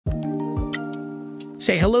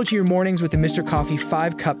Say hello to your mornings with the Mr. Coffee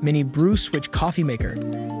 5-Cup Mini Brew Switch Coffee Maker.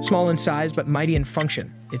 Small in size but mighty in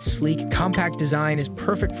function, its sleek, compact design is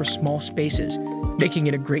perfect for small spaces, making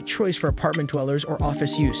it a great choice for apartment dwellers or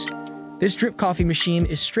office use. This drip coffee machine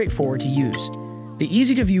is straightforward to use. The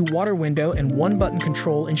easy-to-view water window and one-button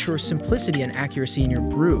control ensures simplicity and accuracy in your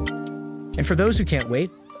brew. And for those who can't wait,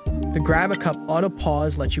 the Grab a Cup Auto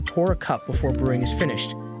Pause lets you pour a cup before brewing is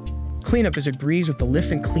finished. Cleanup is a breeze with the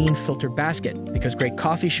Lift and Clean filter basket, because great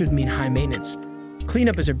coffee should mean high maintenance.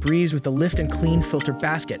 Cleanup is a breeze with the Lift and Clean filter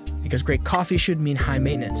basket, because great coffee should mean high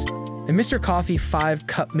maintenance. The Mr. Coffee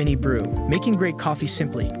 5-Cup Mini Brew, making great coffee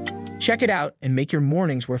simply. Check it out and make your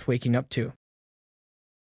mornings worth waking up to.